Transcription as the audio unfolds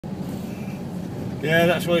Yeah,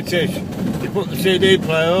 that's what it is. You put the CD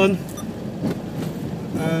player on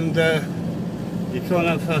and you can't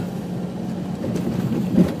have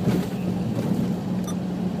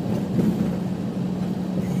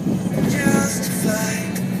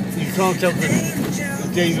you can't have the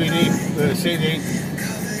DVD, the CD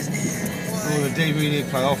or the DVD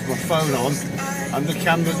player off my phone on and the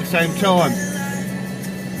camera at the same time.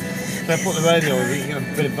 So I put the radio on, you can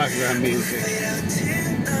have a bit of background music.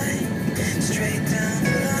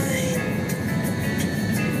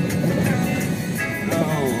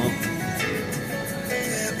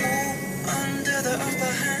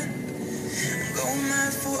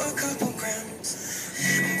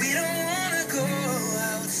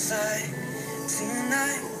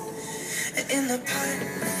 In the pipe,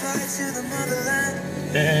 fly to the motherland.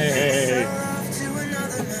 Hey. Off to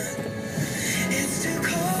another man. It's too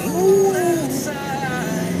cold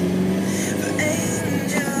outside for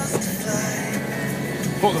angels to fly.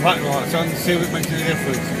 Put the backlights on and see what makes any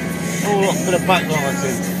difference. Oh look, put the backlights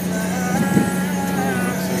in. Oh,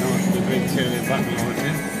 that's a nice big interior backlights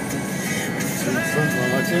in. Some front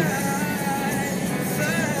lights in.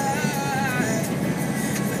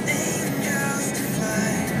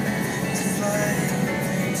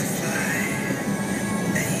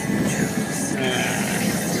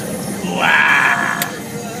 Wow!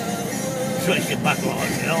 Switch the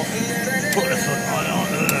backlights off. Put the front light on.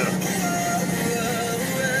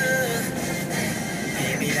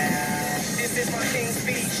 This is my king's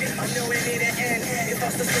speech. I know it didn't end. If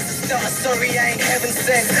I was to start, sorry, I ain't heaven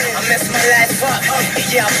sent. I messed my life up.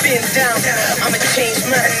 Yeah, I've been down. I'm a changed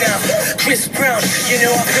man now. Chris Brown, you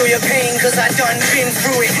know I feel your pain, cause I done been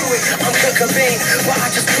through it. I'm Kurt Cobain, but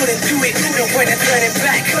I just couldn't do it. No point in turning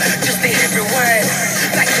back, just to hear it word.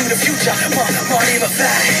 Back to the future, Marty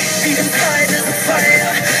McFly. Even fire doesn't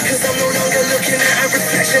fire, cause I'm no longer looking at a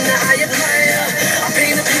reflection that I admire. I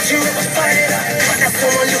paint a picture of a fighter, but that's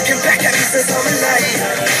someone looking back at me says I'm a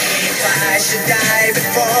liar. If I should die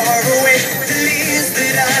before away, the least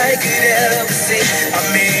that I could ever say, I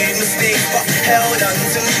made mistakes but held on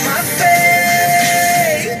to my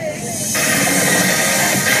faith.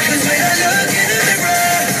 Cause when I look in the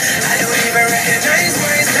mirror, I don't even recognize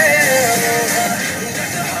myself.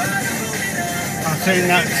 I've seen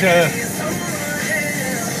that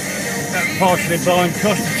partially blind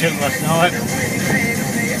prostitute last night.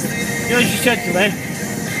 You know what she said to me?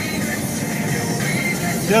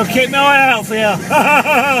 She'll keep my eye out for you.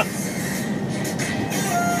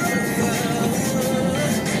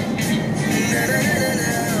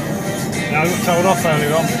 I got told off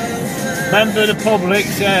earlier on. Member of the public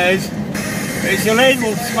says it's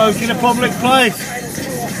illegal to smoke in a public place.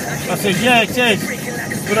 I said, yeah, it is,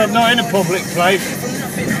 but I'm not in a public place.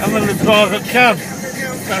 I'm in a private cab.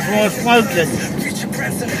 That's why I'm smoking.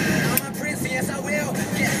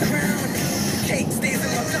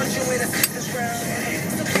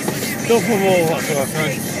 Stuff with all that sort of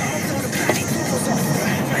thing.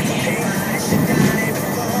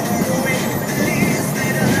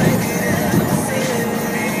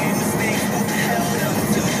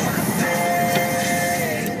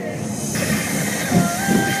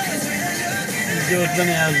 Do as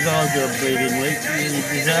many hours as I do a bleeding week, you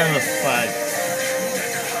deserve a fight.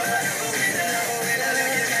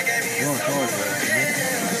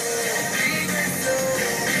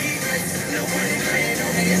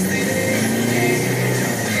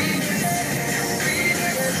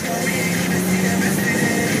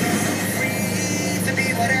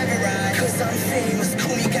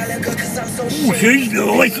 Ooh, she's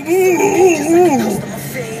nice. Ooh.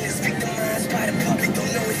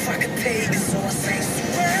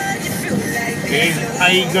 He's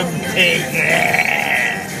Pagan Pig.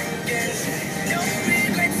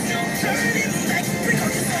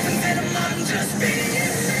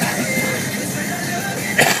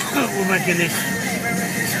 We're making this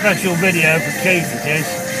special video for Keith, it is.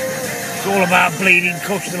 It's all about bleeding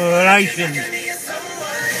customer relations.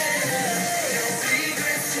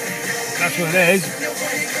 That's what it is.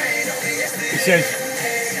 He says,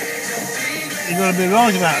 you've got to be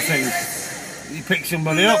right about things. You pick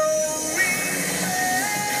somebody up.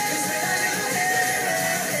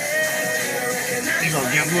 You've got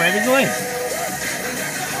to get them where they're going.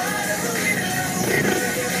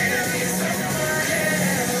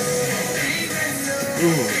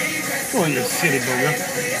 Ooh. Go on, you silly bugger.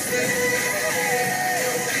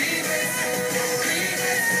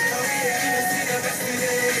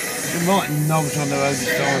 There might be knobs on the road this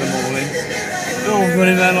time of the morning. They're all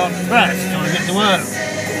running around like rats trying to get to work.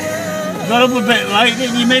 Got up a bit late,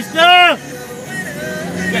 didn't you, mister?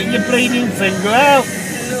 Get your bleeding finger out.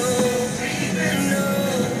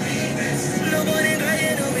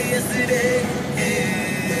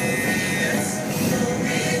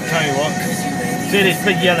 See this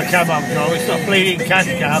big yellow cab I've got? It's not a bleeding cash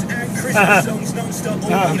cab.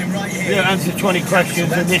 You answer 20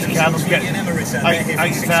 questions in this cab and get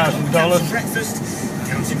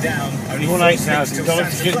 $8,000. You want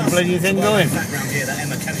 $8,000 to keep the bloody thing going.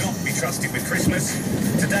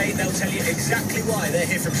 Today they'll tell you exactly why they're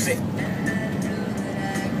here from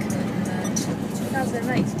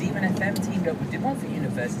 2008, Demon FM teamed up with DeMont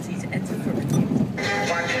University to enter for review.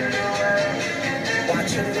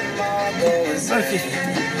 Most of this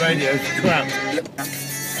radio's crap.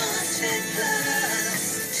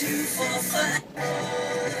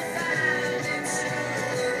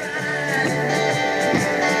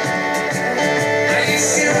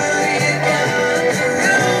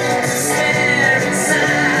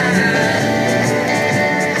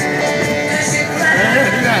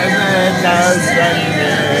 That's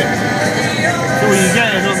all you're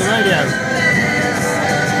getting on the radio.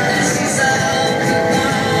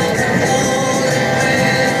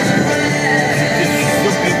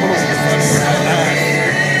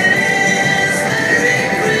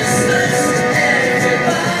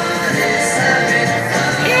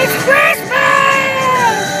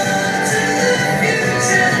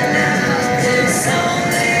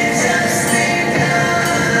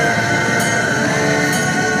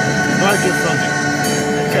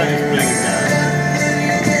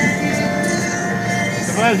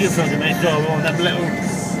 It's you from the next door on them little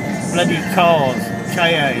bloody cars,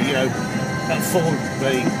 KA, you know, that Ford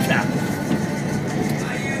bloody cap.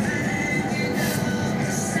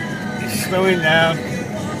 It's slowing down,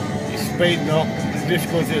 it's speeding up, just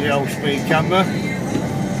goes to the old speed camera.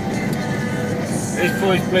 This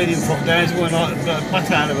boy's bleeding foot down, it's going like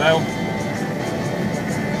back out of hell.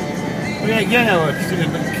 We ain't getting over because there's a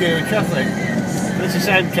big queue of traffic. It's the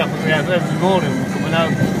same traffic we have every morning when we're coming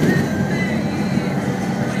home.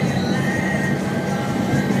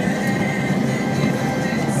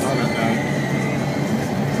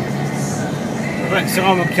 I bet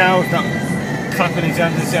Simon Cowell's not clapping his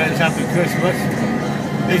hands and saying it's Happy Christmas.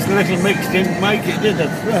 These little mix didn't make it, did they?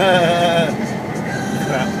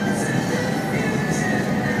 Crap.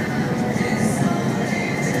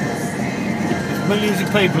 There's millions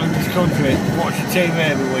of people in this country watch the TV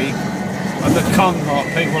every week, and the con lot,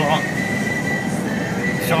 people like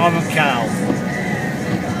Simon Cowell.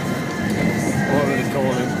 What do they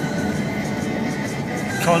call him?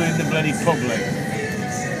 Conning the bloody public.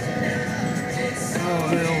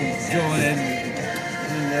 They all join in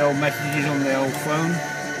the old messages on the old phone.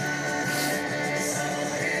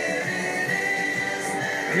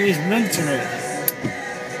 And he's minting it.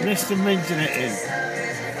 Mr. Minting it in.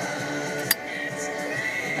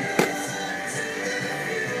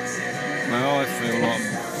 My eyes feel like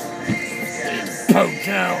it's poked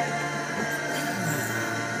out.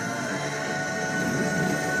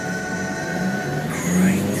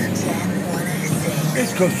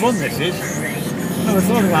 It's good fun, this is. Never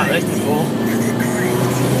thought about this before.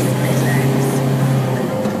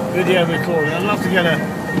 Video recording. I'd love to get an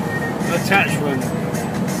attachment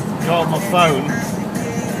on my phone,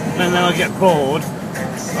 and then when I get bored,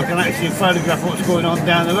 I can actually photograph what's going on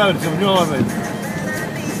down the road as I'm driving.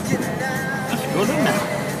 That's good, isn't it?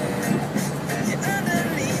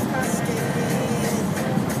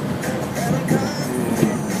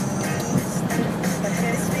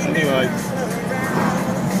 Anyway,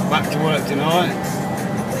 back to work tonight.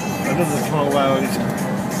 Another 12 hours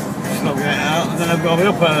slogging it out, and then I've got to be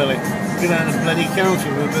up early. Get out of the bloody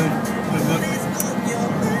council,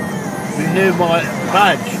 renew my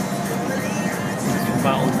badge. It's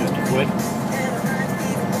about 100 quid.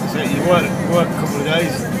 So you work a couple of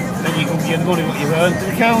days, then you can give the money what you've earned to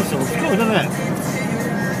the council. It's good, isn't it?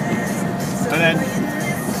 And then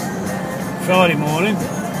Friday morning,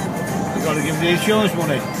 I've got to give the insurance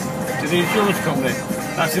money to the insurance company.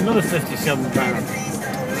 That's another £57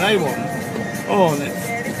 that they want. Oh, and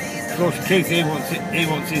of course Keith, he wants his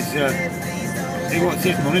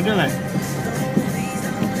money, doesn't he?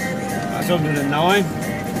 That's 109.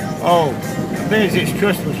 Oh, and being it's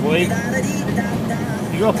Christmas week,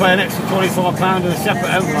 you got to pay an extra £25 in a separate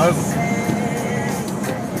envelope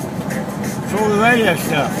for all the radio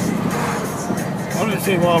stuff. I don't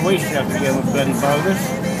see why we should have to give him a bloody bonus.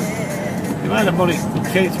 The amount of money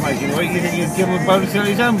Keith's making a week, you think you'd give him a bonus in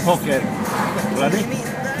his own pocket? Bloody.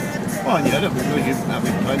 Well, yeah, that was because you're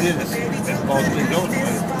having plenty of this positive jobs,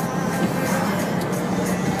 mate.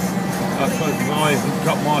 I suppose if I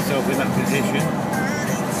got myself in that position,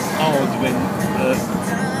 I would have been,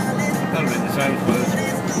 that would have been the same, I suppose.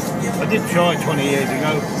 I did try 20 years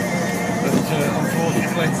ago, but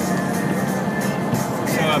unfortunately,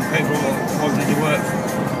 some people wanted to work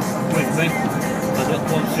with me. I got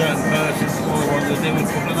one certain person, all I wanted to do was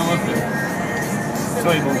put an hospital. 3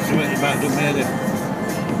 months to it, about done made it.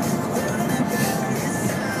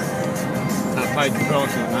 I paid the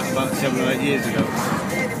price on that about 7 or 8 years ago.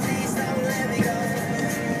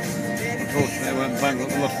 Unfortunately, I went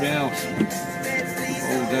bankrupt and lost my house.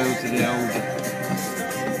 All down to the old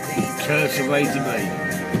curse of ATB.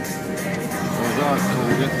 Or as I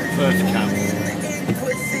called it, first camp.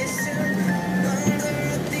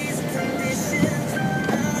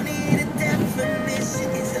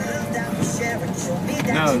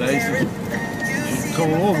 Nowadays, you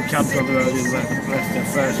call all the camps on the road in Leicester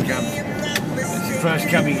first camp. It's the first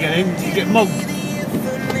camp you get in, you get mugged.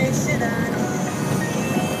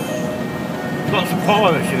 Lots of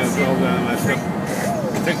pirates, you know, go down Leicester. I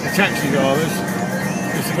think the taxi drivers,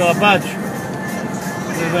 because they've got a badge.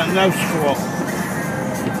 They don't know squat.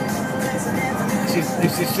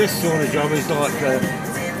 This sort of job is like,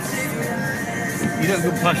 you don't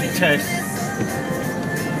go past your test.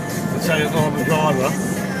 Say I'm a driver.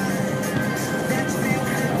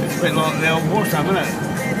 It's a bit like the old wartime, isn't it?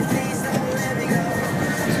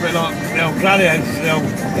 It's a bit like the old gladiators, isn't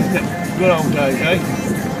it? Good old days, eh?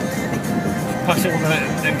 Pass all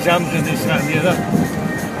the exams and this, that and the other.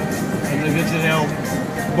 And they go to the old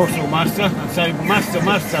bustle master and say, Master,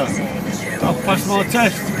 I've passed my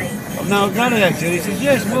test. I'm now a gladiator. He says,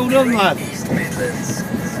 yes, well done, lad.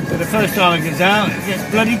 So the first time he gets out, he gets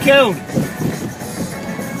bloody killed.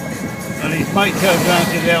 And his mate turns around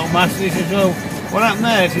to the old master and he says, well, what happened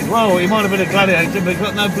there? He says, well, he might have been a gladiator, but he's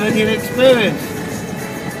got no bloody experience.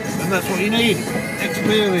 And that's what you need,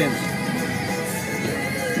 experience.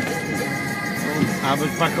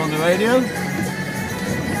 Abba's back on the radio.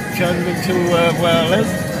 Turning into where I live.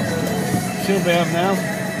 She'll be up now.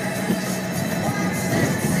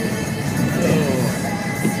 Oh.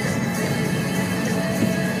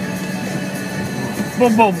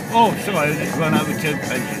 Boom, boom. Oh, sorry, I just ran over 2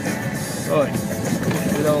 pages. Right,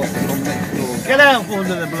 get off from next door. Get out from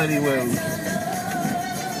under the bloody wheels.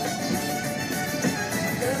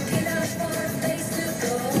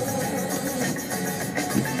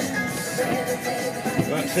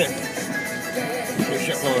 That's it. Switch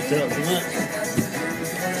up light out from that.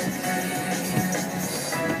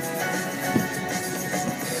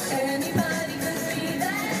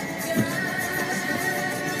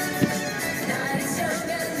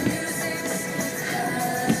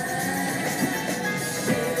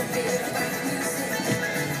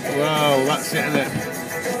 Wow, that's it, isn't it?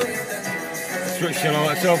 Switch the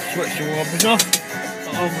lights off, switch the wipers off.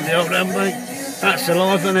 On with the old handbrake. That's the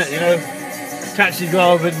life, isn't it? You know, taxi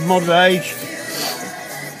driver, modern age.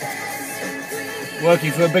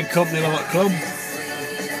 Working for a big company like Club.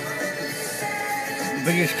 The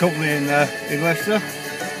biggest company in Leicester.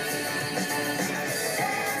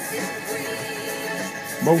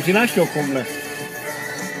 Multinational company.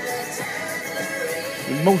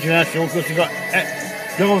 Multinational because they've got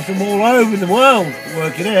guys from all over the world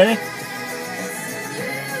working here.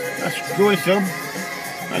 That's good, son.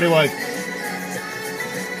 Anyway,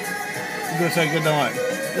 I'm going to say good night.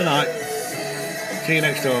 Good night. See you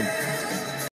next time.